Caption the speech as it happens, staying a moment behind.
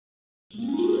Hey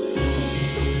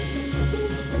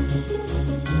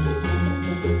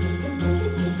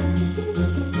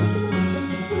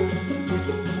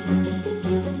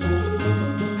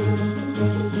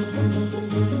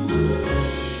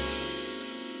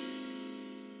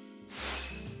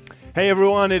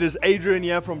everyone, it is Adrian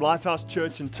here from Lifehouse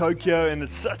Church in Tokyo, and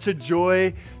it's such a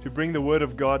joy to bring the Word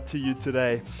of God to you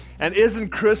today. And isn't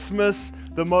Christmas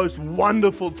the most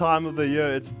wonderful time of the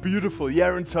year? It's beautiful.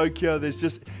 Here in Tokyo, there's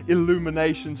just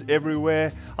illuminations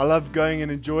everywhere. I love going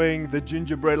and enjoying the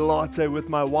gingerbread latte with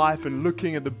my wife and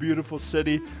looking at the beautiful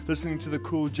city, listening to the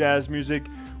cool jazz music,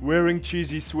 wearing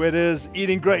cheesy sweaters,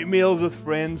 eating great meals with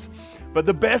friends. But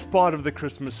the best part of the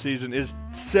Christmas season is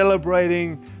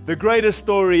celebrating the greatest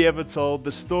story ever told,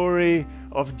 the story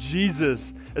of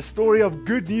Jesus, a story of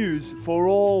good news for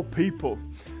all people.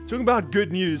 Talking about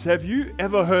good news, have you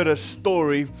ever heard a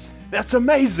story that's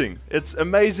amazing? It's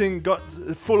amazing, got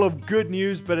full of good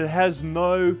news, but it has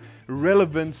no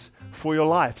relevance for your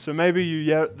life. So maybe you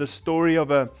hear the story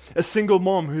of a single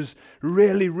mom who's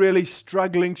really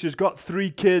struggling. She's got 3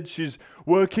 kids. She's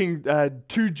working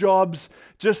 2 jobs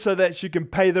just so that she can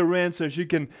pay the rent, so she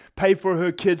can pay for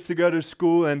her kids to go to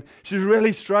school. And she's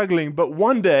really struggling. But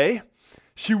one day,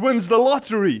 she wins the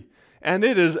lottery. And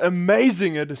it is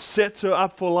amazing. It sets her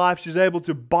up for life. She's able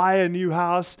to buy a new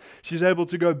house. She's able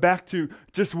to go back to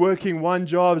just working 1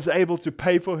 job. Is able to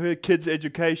pay for her kids'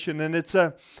 education. And it's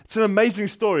an amazing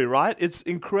story, right? It's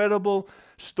incredible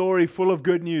story full of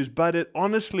good news, but it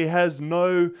honestly has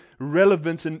no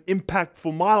relevance and impact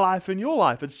for my life and your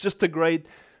life. It's just a great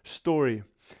story.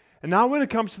 And now when it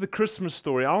comes to the Christmas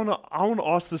story, I want to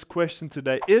ask this question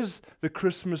today. Is the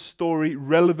Christmas story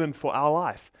relevant for our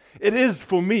life? It is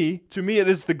for me. To me, it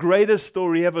is the greatest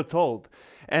story ever told.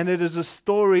 And it is a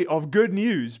story of good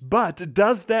news. But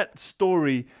does that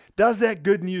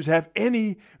good news have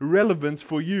any relevance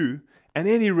for you and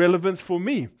any relevance for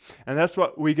me? And that's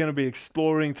what we're going to be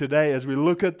exploring today as we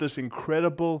look at this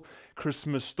incredible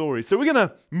Christmas story. So we're going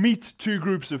to meet 2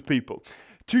 groups of people.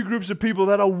 2 groups of people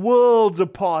that are worlds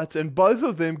apart, and both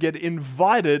of them get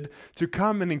invited to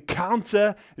come and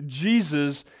encounter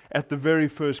Jesus at the very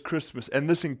first Christmas. And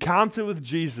this encounter with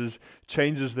Jesus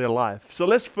changes their life. So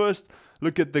let's first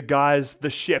look at the guys,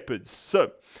 the shepherds.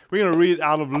 So we're going to read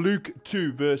out of Luke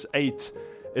 2, verse 8.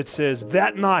 It says,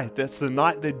 "That night," that's the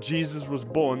night that Jesus was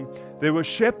born, "there were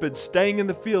shepherds staying in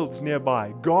the fields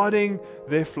nearby, guarding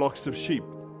their flocks of sheep."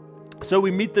 So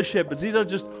we meet the shepherds. These are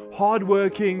just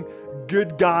hardworking,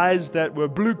 good guys that were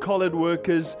blue-collared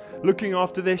workers, looking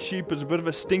after their sheep. It was a bit of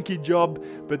a stinky job,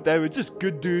 but they were just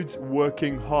good dudes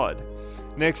working hard.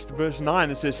 Next, verse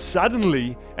 9, it says,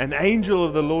 "Suddenly an angel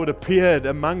of the Lord appeared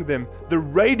among them. The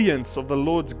radiance of the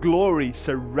Lord's glory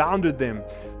surrounded them.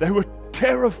 They were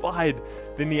terrified.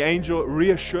 Then the angel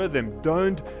reassured them.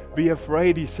 'Don't be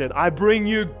afraid,' he said. 'I bring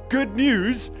you good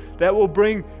news that will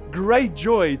bring great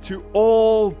joy to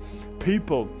all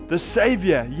people. The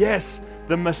Savior, yes,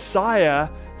 the Messiah,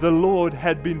 the Lord,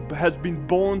 has been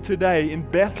born today in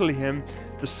Bethlehem,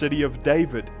 the city of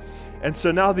David.'" And so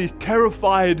now these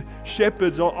terrified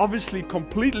shepherds are obviously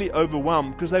completely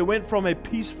overwhelmed because they went from a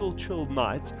peaceful, chilled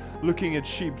night looking at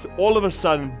sheep to all of a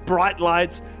sudden bright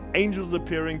lights, angels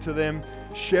appearing to them,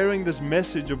 sharing this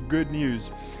message of good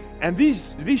news. And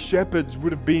these shepherds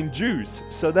would have been Jews,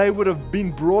 so they would have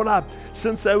been brought up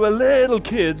since they were little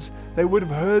kids. They would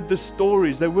have heard the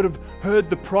stories. They would have heard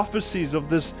the prophecies of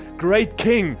this great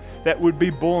king that would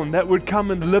be born, that would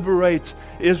come and liberate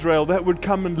Israel, that would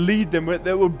come and lead them,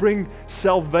 that would bring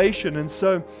salvation. And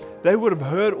so they would have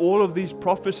heard all of these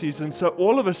prophecies. And so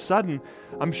all of a sudden,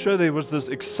 I'm sure there was this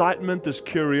excitement, this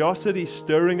curiosity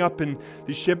stirring up in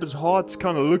these shepherds' hearts,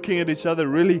 kind of looking at each other,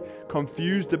 really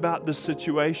confused about this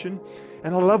situation.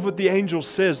 And I love what the angel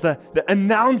says, the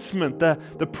announcement,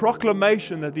 the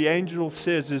proclamation that the angel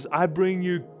says is, "I bring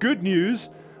you good news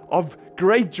of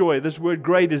great joy." This word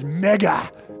great is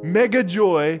mega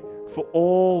joy for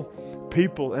all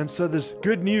people. And so this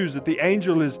good news that the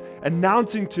angel is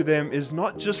announcing to them is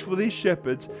not just for these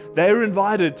shepherds. They are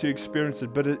invited to experience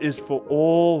it, but it is for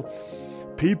all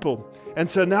people. And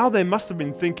so now they must have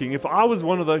been thinking, if I was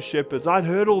one of those shepherds, I'd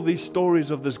heard all these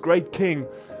stories of this great king.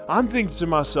 I'm thinking to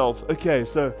myself, okay,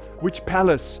 so which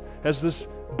palace has this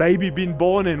baby been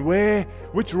born in?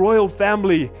 Which royal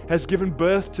family has given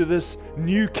birth to this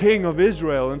new king of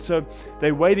Israel? And so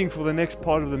they're waiting for the next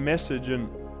part of the message. And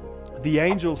the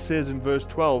angel says in verse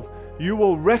 12, "You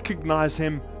will recognize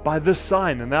him by this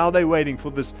sign." And now they're waiting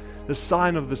for the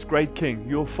sign of this great king.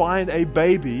 "You'll find a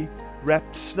baby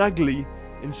wrapped snugly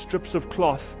in strips of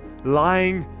cloth,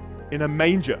 lying in a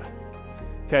manger."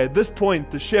 Okay, at this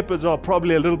point, the shepherds are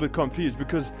probably a little bit confused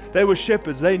because they were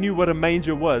shepherds. They knew what a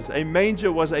manger was. A manger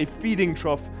was a feeding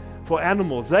trough for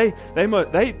animals. They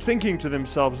thinking to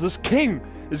themselves, this king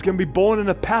is going to be born in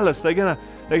a palace. They're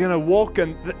gonna walk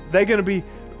and they're going to be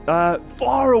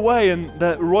far away, and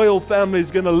the royal family is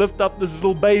going to lift up this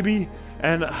little baby,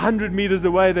 and 100 meters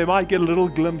away they might get a little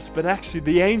glimpse. But actually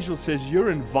the angel says,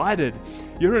 you're invited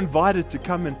to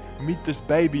come and meet this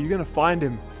baby. You're going to find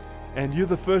him, and you're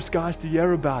the first guys to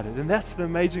hear about it. And that's the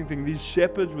amazing thing. These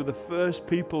shepherds were the first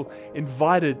people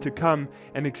invited to come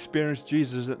and experience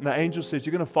Jesus. And the angel says,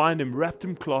 you're going to find him wrapped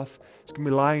in cloth. He's going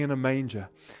to be lying in a manger.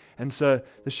 And so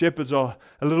the shepherds are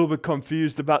a little bit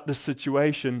confused about this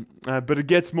situation, but it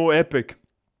gets more epic.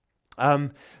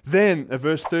 Then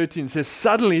verse 13 says,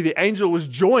 suddenly the angel was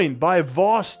joined by a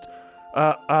vast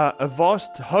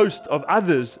host of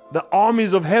others, the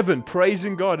armies of heaven,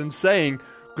 praising God and saying,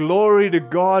 glory to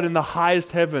God in the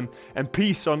highest heaven, and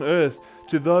peace on earth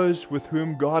to those with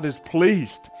whom God is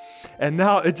pleased. And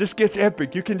now it just gets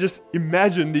epic. You can just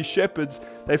imagine these shepherds.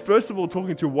 They first of all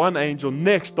talking to one angel.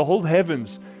 Next, the whole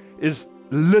heavens is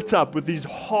lit up with these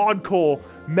hardcore,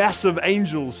 massive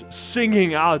angels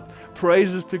singing out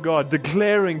praises to God,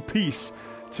 declaring peace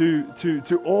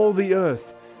to all the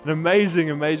earth. An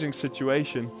amazing, amazing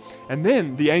situation. And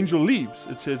then the angel leaves.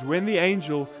 It says, when the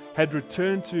angel had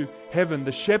returned to heaven,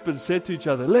 the shepherds said to each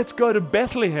other, let's go to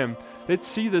Bethlehem. Let's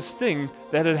see this thing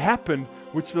that had happened,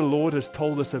 which the Lord has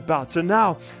told us about. So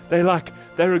now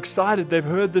they're excited. They've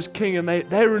heard this king, and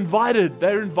they're invited.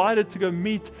 They're invited to go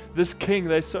meet this king.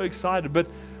 They're so excited. But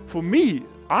for me,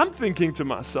 I'm thinking to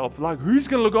myself, who's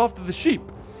going to look after the sheep?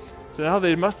 So now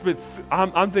there must be,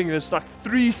 I'm thinking there's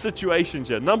three situations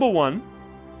here. Number one,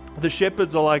 the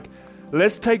shepherds are like,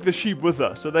 let's take the sheep with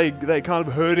us. So they kind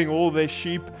of herding all their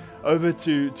sheep over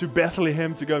to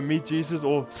Bethlehem to go meet Jesus.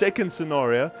 Or second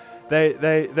scenario,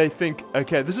 they think,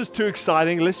 okay, this is too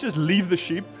exciting. Let's just leave the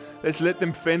sheep. Let's let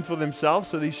them fend for themselves.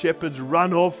 So these shepherds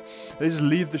run off. They just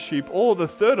leave the sheep. Or the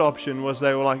third option was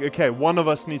they were like, okay, one of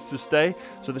us needs to stay.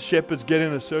 So the shepherds get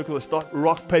in a circle. They start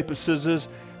rock, paper, scissors.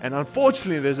 And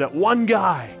unfortunately, there's that one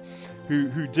guy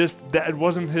who just, that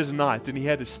wasn't his night, and he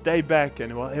had to stay back,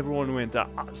 and everyone went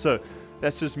out. So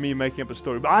that's just me making up a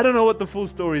story. But I don't know what the full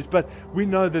story is, but we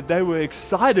know that they were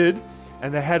excited,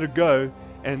 and they had to go,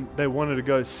 and they wanted to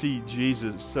go see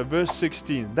Jesus. So verse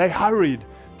 16, they hurried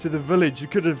to the village. You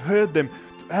could have heard them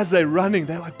as they're running.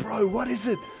 They're like, bro, what is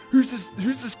it? Who's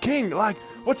this king? Like,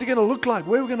 what's he going to look like?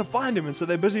 Where are we going to find him? And so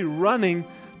they're busy running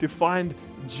to find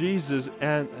Jesus,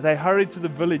 and they hurried to the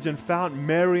village and found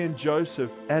Mary and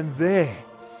Joseph, and there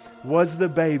was the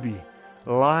baby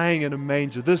lying in a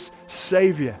manger. This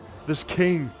Savior, this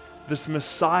King, this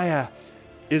Messiah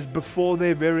is before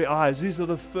their very eyes. These are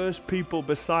the first people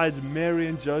besides Mary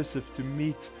and Joseph to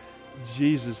meet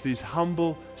Jesus, these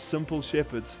humble, simple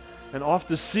shepherds. And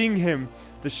after seeing him,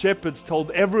 the shepherds told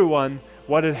everyone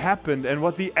what had happened and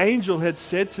what the angel had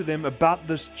said to them about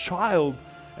this child.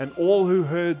 And all who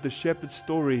heard the shepherd's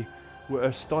story were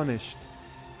astonished.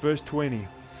 Verse 20,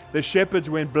 the shepherds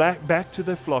went back to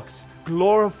their flocks,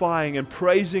 glorifying and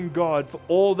praising God for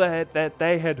all that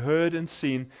they had heard and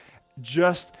seen,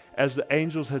 just as the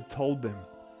angels had told them.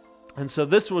 And so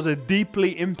this was a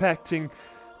deeply impacting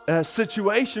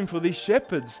situation for these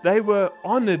shepherds. They were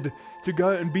honored to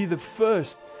go and be the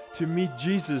first to meet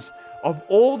Jesus. Of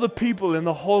all the people in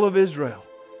the whole of Israel,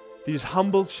 these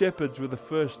humble shepherds were the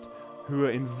first who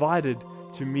were invited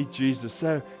to meet Jesus.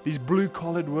 So these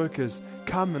blue-collared workers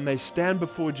come and they stand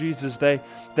before Jesus. They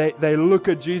look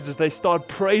at Jesus. They start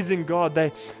praising God.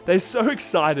 They're so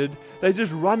excited. They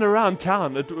just run around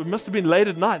town. It must have been late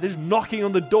at night. They're just knocking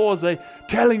on the doors. They're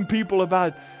telling people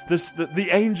about the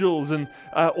angels and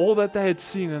all that they had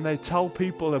seen. And they tell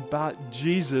people about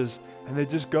Jesus. And they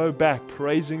just go back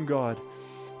praising God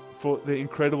for the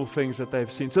incredible things that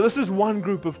they've seen. So this is one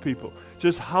group of people,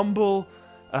 just humble,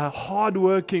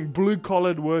 hard-working,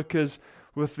 blue-collared workers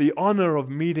with the honor of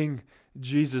meeting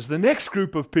Jesus. The next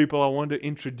group of people I want to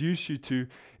introduce you to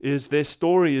is their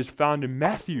story is found in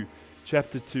Matthew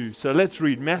chapter 2. So let's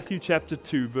read Matthew chapter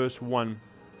 2, verse 1.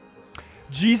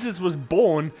 Jesus was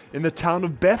born in the town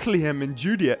of Bethlehem in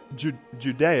Judea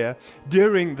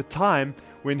during the time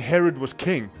when Herod was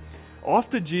king.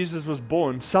 After Jesus was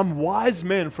born, some wise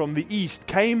men from the east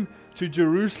came to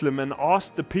Jerusalem and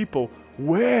asked the people,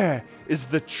 "Where is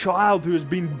the child who has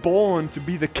been born to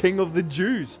be the King of the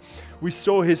Jews? We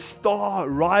saw his star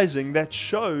rising that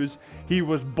shows he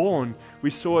was born. We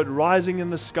saw it rising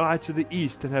in the sky to the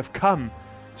east and have come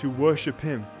to worship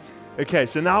him." Okay,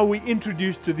 so now we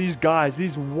introduced to these guys,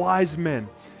 these wise men.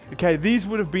 Okay, these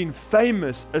would have been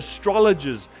famous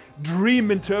astrologers,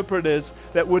 dream interpreters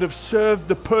that would have served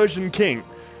the Persian king.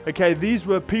 Okay, these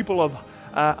were people of,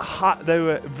 they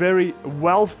were very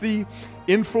wealthy,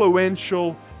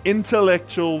 influential,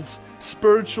 intellectuals,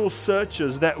 spiritual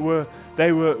searchers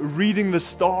they were reading the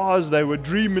stars, they were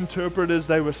dream interpreters,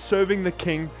 they were serving the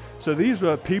king. So these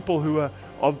were people who were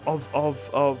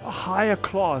of higher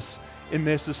class in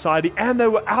their society, and they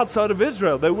were outside of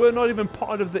Israel. They were not even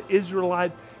part of the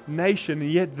Israelite nation,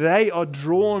 and yet they are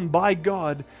drawn by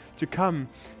God to come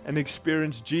and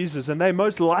experience Jesus. And they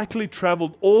most likely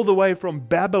traveled all the way from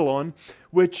Babylon,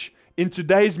 which in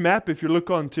today's map, if you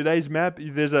look on today's map,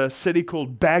 there's a city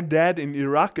called Baghdad in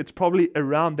Iraq. It's probably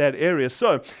around that area.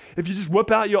 So if you just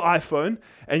whip out your iPhone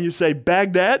and you say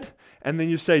Baghdad, and then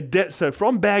you say, so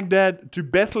from Baghdad to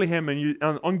Bethlehem, and you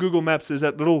on Google Maps, there's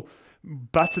that little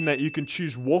button that you can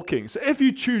choose walking. So if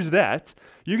you choose that,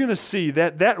 you're going to see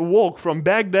that that walk from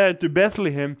Baghdad to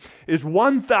Bethlehem is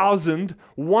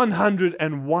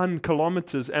 1,101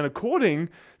 kilometers. And according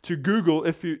to Google,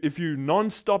 if you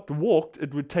non-stop walked,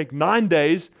 it would take 9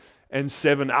 days and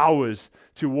 7 hours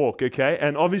to walk, okay?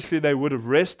 And obviously they would have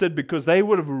rested because they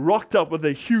would have rocked up with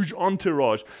a huge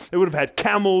entourage. They would have had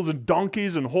camels and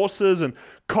donkeys and horses and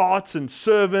carts and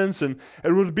servants, and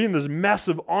it would have been this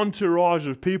massive entourage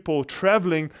of people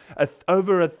traveling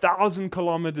over 1,000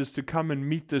 kilometers to come and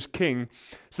meet this king.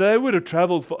 So they would have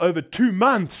traveled for over 2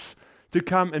 months to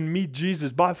come and meet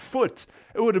Jesus by foot.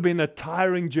 It would have been a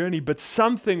tiring journey, but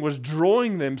something was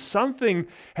drawing them. Something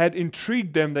had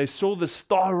intrigued them. They saw the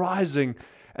star rising,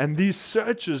 and these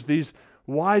searchers, these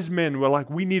wise men were like,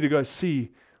 we need to go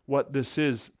see what this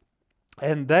is.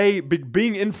 And they,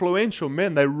 being influential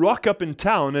men, they rock up in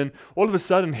town, and all of a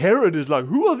sudden Herod is like,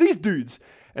 who are these dudes?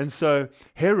 And so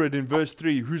Herod, in verse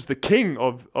 3, who's the king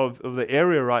of the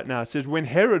area right now, says, when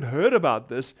Herod heard about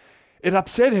this, it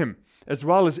upset him, as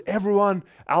well as everyone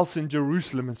else in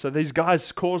Jerusalem. And so these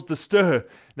guys caused the stir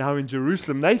now in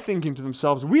Jerusalem. They thinking to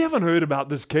themselves, we haven't heard about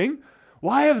this king.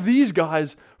 Why have these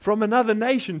guys from another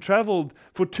nation traveled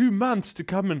for 2 months to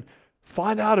come and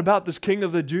find out about this king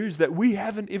of the Jews that we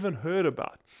haven't even heard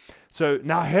about? So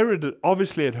now Herod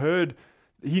obviously had heard.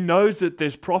 He knows that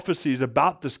there's prophecies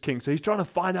about this king. So he's trying to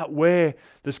find out where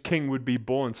this king would be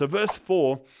born. So verse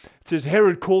 4, it says,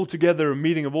 Herod called together a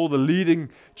meeting of all the leading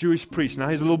Jewish priests. Now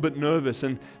he's a little bit nervous.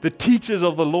 And the teachers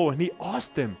of the law. And he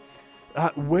asked them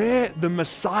where the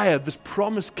Messiah, this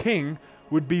promised king,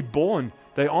 would be born.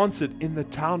 They answered, in the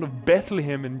town of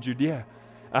Bethlehem in Judea.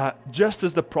 Just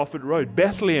as the prophet wrote,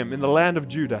 Bethlehem in the land of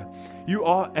Judah. You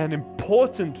are an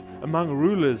important among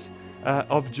rulers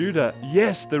of Judah.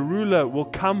 Yes, the ruler will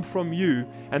come from you,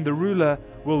 and the ruler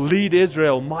will lead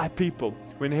Israel, my people.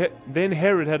 Then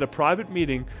Herod had a private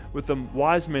meeting with the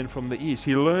wise men from the east.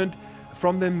 He learned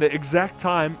from them the exact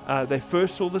time they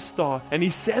first saw the star, and he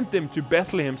sent them to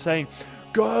Bethlehem, saying,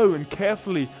 go and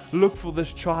carefully look for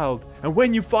this child, and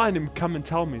when you find him, come and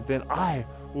tell me. Then I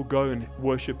will go and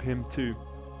worship him too.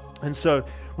 And so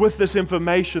with this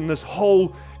information, this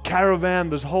whole caravan,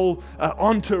 this whole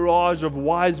entourage of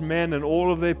wise men and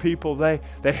all of their people, they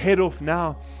head off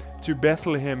now to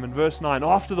Bethlehem. In verse 9,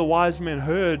 after the wise men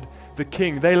heard the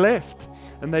king, they left,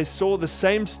 and they saw the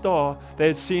same star they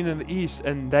had seen in the east,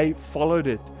 and they followed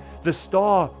it. The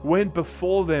star went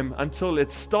before them until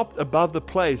it stopped above the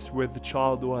place where the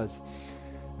child was.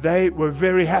 They were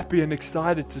very happy and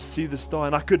excited to see the star,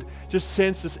 and I could just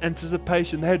sense this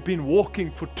anticipation. They had been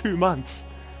walking for 2 months,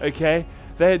 okay?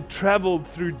 They had traveled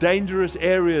through dangerous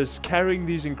areas carrying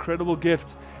these incredible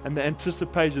gifts, and the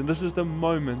anticipation, this is the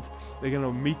moment they're going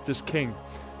to meet this king.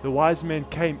 The wise men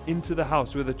came into the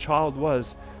house where the child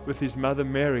was with his mother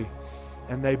Mary,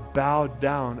 and they bowed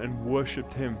down and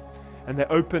worshipped him. And they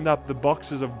opened up the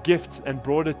boxes of gifts and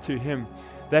brought it to him.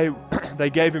 They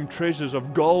gave him treasures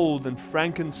of gold and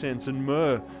frankincense and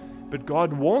myrrh. But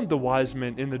God warned the wise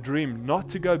men in the dream not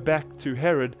to go back to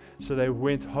Herod, so they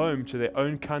went home to their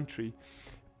own country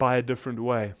by a different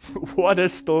way. What a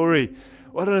story.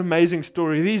 What an amazing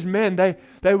story. These men,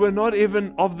 they were not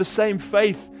even of the same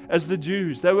faith as the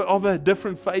Jews. They were of a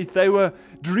different faith. They were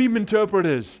dream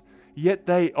interpreters. Yet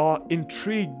they are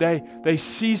intrigued. They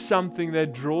see something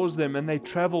that draws them, and they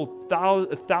travel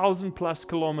 1,000+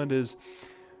 kilometers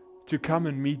to come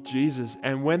and meet Jesus.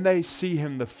 And when they see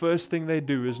him, the first thing they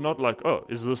do is not like, oh,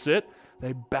 is this it?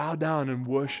 They bow down and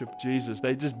worship Jesus.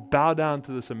 They just bow down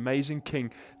to this amazing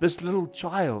king, this little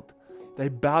child. They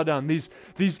bow down. These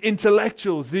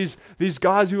intellectuals, these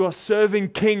guys who are serving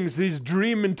kings, these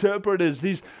dream interpreters,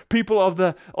 these people of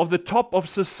the top of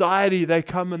society, they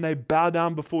come and they bow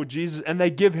down before Jesus, and they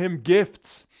give him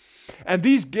gifts. And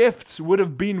these gifts would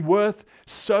have been worth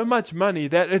so much money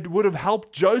that it would have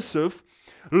helped Joseph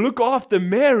look after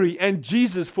Mary and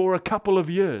Jesus for a couple of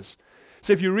years.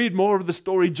 So if you read more of the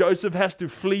story, Joseph has to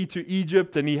flee to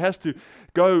Egypt and he has to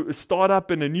go start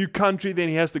up in a new country. Then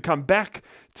he has to come back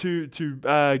to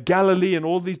Galilee and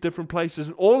all these different places.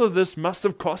 And all of this must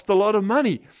have cost a lot of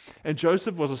money. And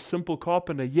Joseph was a simple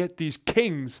carpenter, yet these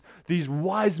kings, these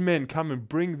wise men come and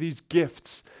bring these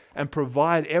gifts and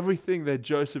provide everything that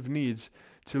Joseph needs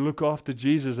to look after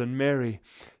Jesus and Mary.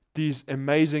 These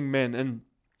amazing men. And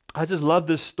I just love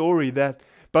this story that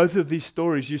both of these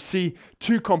stories, you see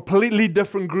two completely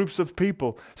different groups of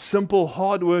people, simple,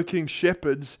 hardworking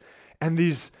shepherds and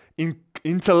these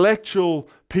intellectual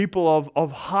people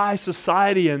of high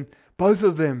society, and both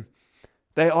of them,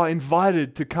 they are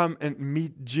invited to come and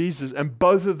meet Jesus, and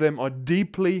both of them are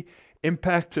deeply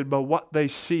impacted by what they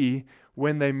see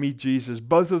when they meet Jesus.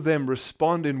 Both of them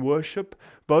respond in worship,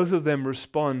 both of them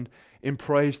respond in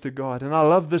praise to God. And I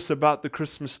love this about the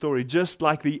Christmas story. Just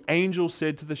like the angel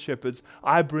said to the shepherds,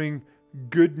 I bring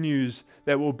good news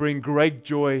that will bring great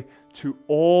joy to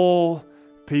all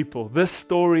people. This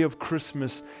story of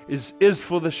Christmas is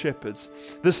for the shepherds.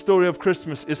 This story of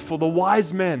Christmas is for the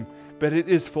wise men, but it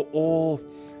is for all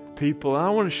people. And I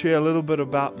want to share a little bit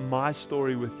about my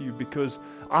story with you because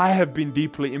I have been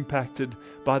deeply impacted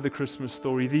by the Christmas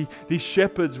story. These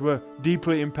shepherds were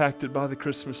deeply impacted by the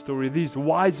Christmas story. These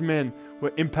wise men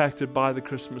were impacted by the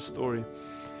Christmas story.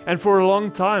 And for a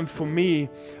long time, for me,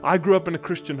 I grew up in a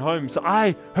Christian home. So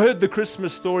I heard the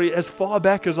Christmas story as far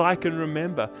back as I can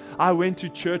remember. I went to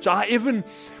church. I even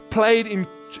played in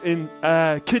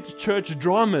kids' church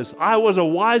dramas. I was a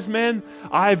wise man.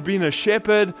 I've been a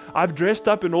shepherd. I've dressed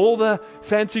up in all the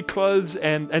fancy clothes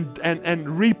and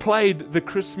replayed the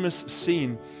Christmas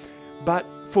scene. But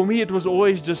for me, it was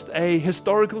always just a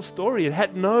historical story. It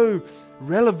had no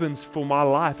relevance for my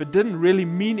life. It didn't really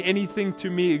mean anything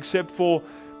to me except for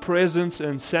presents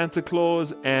and Santa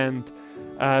Claus and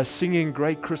singing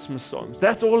great Christmas songs.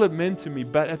 That's all it meant to me.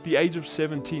 But at the age of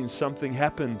 17, something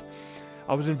happened.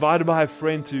 I was invited by a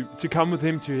friend to come with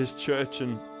him to his church.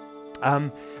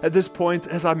 And at this point,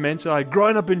 as I mentioned, I'd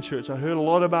grown up in church. I heard a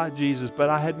lot about Jesus, but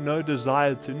I had no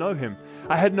desire to know him.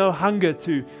 I had no hunger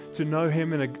to know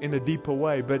him in a deeper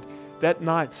way. But that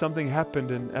night, something happened.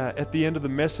 And at the end of the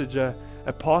message, a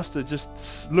pastor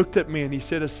just looked at me and he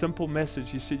said a simple message.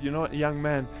 He said, you know what, young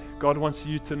man, God wants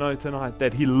you to know tonight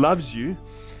that he loves you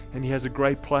and he has a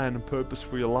great plan and purpose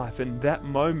for your life. And that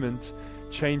moment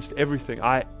changed everything.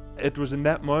 It was in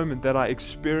that moment that I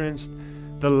experienced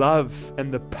the love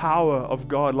and the power of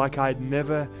God like I had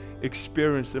never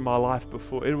experienced in my life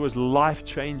before. It was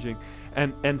life-changing.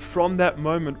 And from that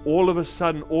moment, all of a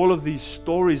sudden, all of these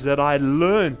stories that I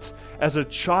learned as a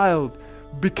child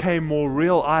became more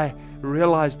real. I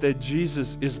realized that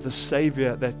Jesus is the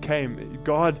Savior that came.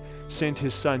 God sent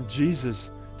His Son, Jesus,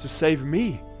 to save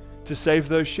me, to save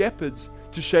those shepherds,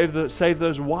 to save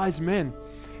those wise men.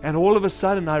 And all of a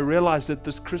sudden, I realized that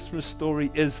this Christmas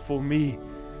story is for me.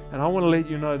 And I want to let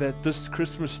you know that this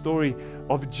Christmas story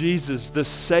of Jesus, this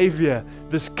Savior,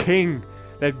 this King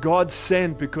that God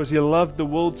sent because He loved the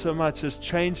world so much, has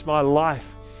changed my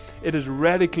life. It has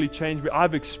radically changed me.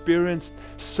 I've experienced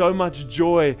so much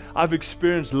joy. I've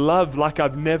experienced love like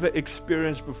I've never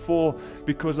experienced before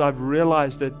because I've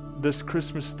realized that this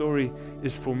Christmas story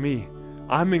is for me.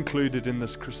 I'm included in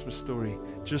this Christmas story,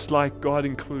 just like God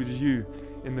includes you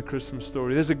in the Christmas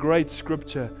story. There's a great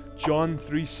scripture, John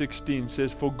 3:16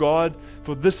 says,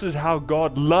 For this is how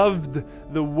God loved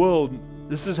the world.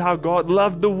 This is how God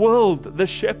loved the world, the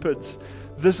shepherds.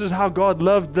 This is how God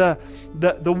loved the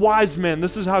wise men.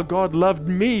 This is how God loved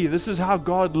me. This is how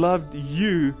God loved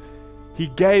you. He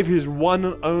gave His one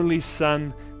and only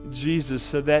Son, Jesus,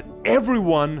 so that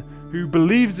everyone who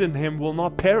believes in Him will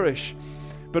not perish,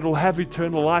 but will have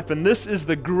eternal life. And this is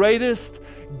the greatest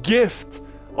gift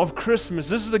of Christmas.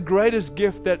 This is the greatest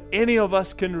gift that any of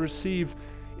us can receive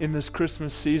in this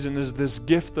Christmas season, is this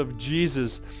gift of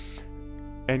Jesus.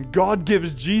 And God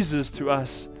gives Jesus to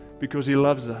us because He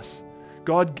loves us.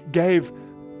 God gave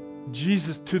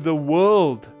Jesus to the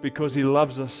world because He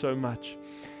loves us so much.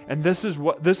 And this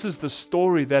is the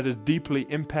story that has deeply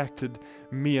impacted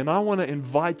me. And I want to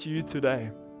invite you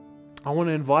today. I want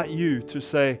to invite you to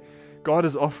say, God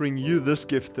is offering you this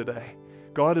gift today.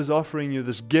 God is offering you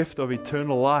this gift of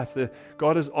eternal life.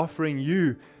 God is offering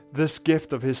you this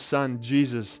gift of His Son,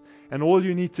 Jesus. And all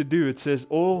you need to do, it says,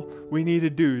 all we need to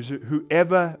do is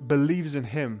whoever believes in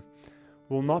Him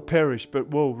will not perish, but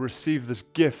will receive this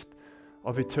gift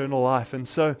of eternal life. And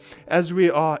so as we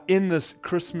are in this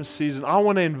Christmas season, I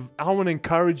want to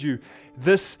encourage you.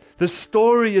 This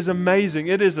story is amazing.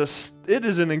 It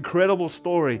is an incredible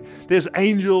story. There's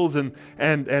angels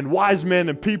and wise men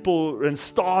and people and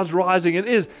stars rising.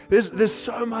 There's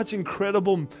so much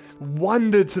incredible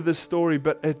wonder to this story,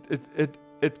 but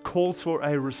it calls for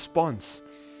a response,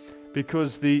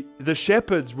 because the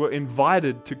shepherds were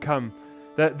invited to come.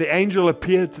 The angel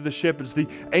appeared to the shepherds. The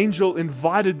angel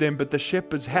invited them, but the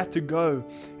shepherds had to go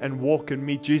and walk and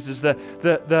meet Jesus.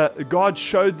 God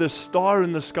showed the star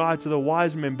in the sky to the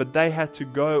wise men, but they had to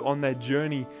go on that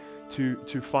journey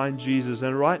to find Jesus.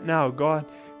 And right now,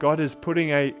 God is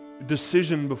putting a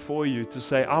decision before you to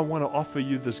say, I want to offer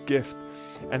you this gift,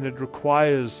 and it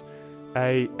requires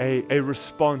a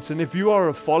response. And if you are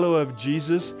a follower of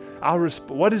Jesus,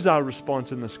 what is our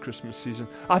response in this Christmas season?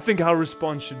 I think our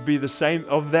response should be the same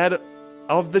of that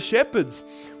of the shepherds.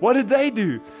 What did they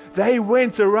do? They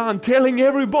went around telling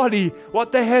everybody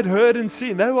what they had heard and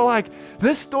seen. They were like,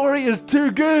 this story is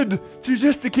too good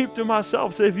to keep to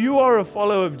myself. So if you are a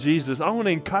follower of Jesus, I want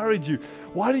to encourage you.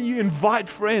 Why don't you invite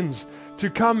friends to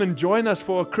come and join us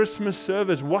for a Christmas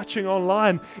service, watching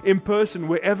online, in person,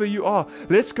 wherever you are.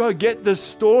 Let's go get the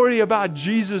story about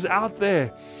Jesus out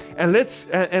there.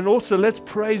 And also let's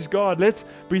praise God. Let's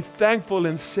be thankful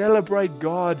and celebrate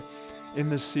God in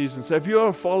this season. So if you're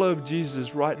a follower of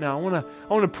Jesus right now, I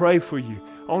want to pray for you.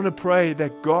 I want to pray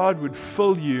that God would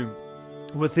fill you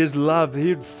with His love.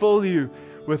 He'd fill you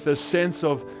with a sense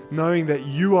of knowing that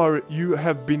you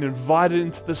have been invited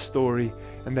into the story,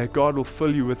 and that God will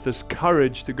fill you with this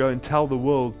courage to go and tell the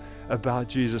world about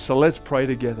Jesus. So let's pray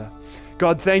together.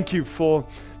 God, thank you for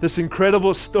this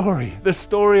incredible story, the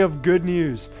story of good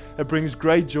news that brings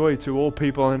great joy to all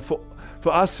people. And for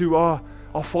us who are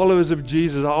followers of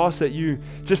Jesus, I ask that you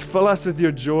just fill us with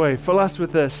your joy, fill us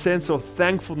with a sense of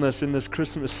thankfulness in this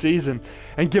Christmas season,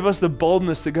 and give us the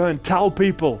boldness to go and tell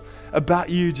people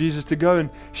about you, Jesus, to go and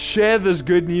share this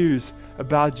good news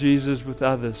about Jesus with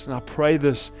others. And I pray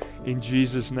this in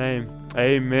Jesus' name.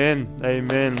 Amen.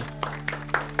 Amen.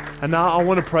 And now I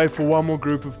want to pray for one more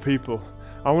group of people.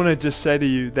 I want to just say to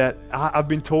you that I've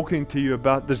been talking to you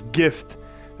about this gift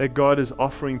that God is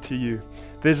offering to you.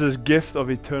 There's this gift of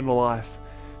eternal life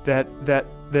that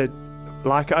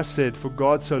like I said, for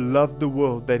God so loved the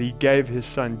world that He gave His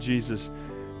Son Jesus.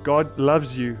 God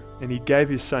loves you, and He gave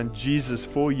His Son Jesus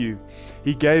for you.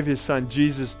 He gave His Son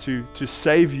Jesus to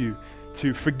save you,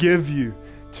 to forgive you,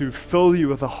 to fill you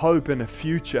with a hope and a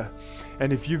future.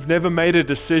 And if you've never made a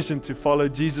decision to follow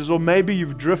Jesus, or maybe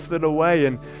you've drifted away,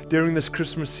 and during this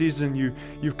Christmas season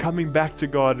you're coming back to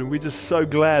God, and we're just so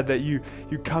glad that you're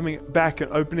coming back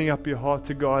and opening up your heart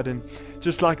to God. And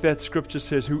just like that scripture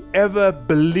says, whoever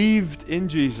believed in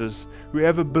Jesus,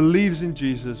 whoever believes in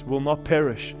Jesus will not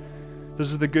perish. This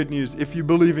is the good news. If you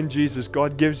believe in Jesus,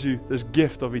 God gives you this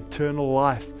gift of eternal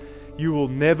life. You will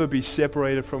never be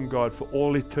separated from God for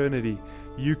all eternity.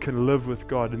 You can live with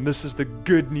God. And this is the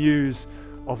good news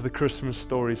of the Christmas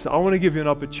story. So I want to give you an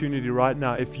opportunity right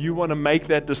now. If you want to make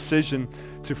that decision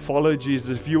to follow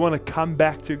Jesus, if you want to come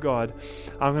back to God,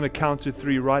 I'm going to count to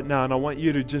 3 right now. And I want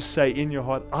you to just say in your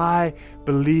heart, I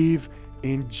believe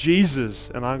in Jesus.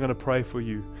 And I'm going to pray for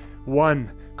you.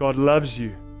 1, God loves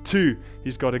you. 2,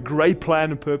 He's got a great plan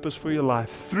and purpose for your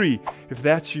life. 3, if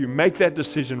that's you, make that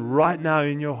decision right now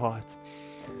in your heart.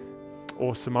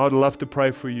 Awesome. I would love to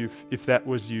pray for you if that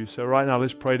was you. So right now,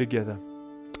 let's pray together.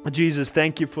 Jesus,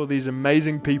 thank you for these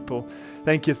amazing people.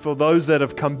 Thank you for those that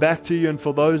have come back to you, and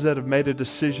for those that have made a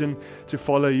decision to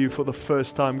follow you for the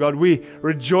first time. God, we're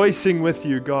rejoicing with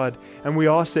you, God, and we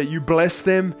ask that you bless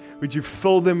them. Would you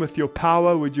fill them with your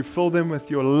power? Would you fill them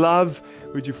with your love?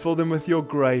 Would you fill them with your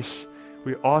grace?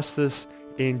 We ask this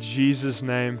in Jesus'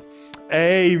 name.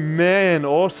 Amen.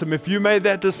 Awesome. If you made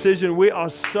that decision, we are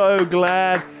so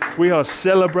glad. We are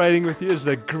celebrating with you. It's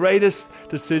the greatest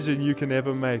decision you can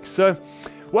ever make. So,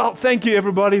 well, thank you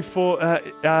everybody for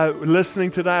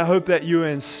listening today. I hope that you were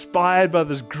inspired by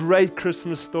this great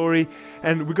Christmas story.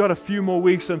 And we've got a few more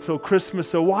weeks until Christmas.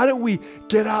 So why don't we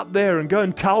get out there and go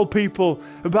and tell people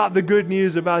about the good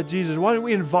news about Jesus? Why don't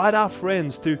we invite our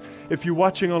friends to, if you're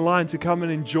watching online, to come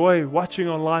and enjoy watching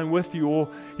online with you, or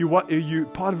you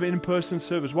part of an in-person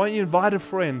service. Why don't you invite a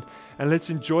friend, and let's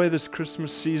enjoy this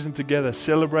Christmas season together,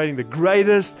 celebrating the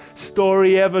greatest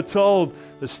story ever told,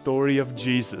 the story of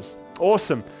Jesus.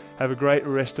 Awesome. Have a great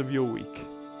rest of your week.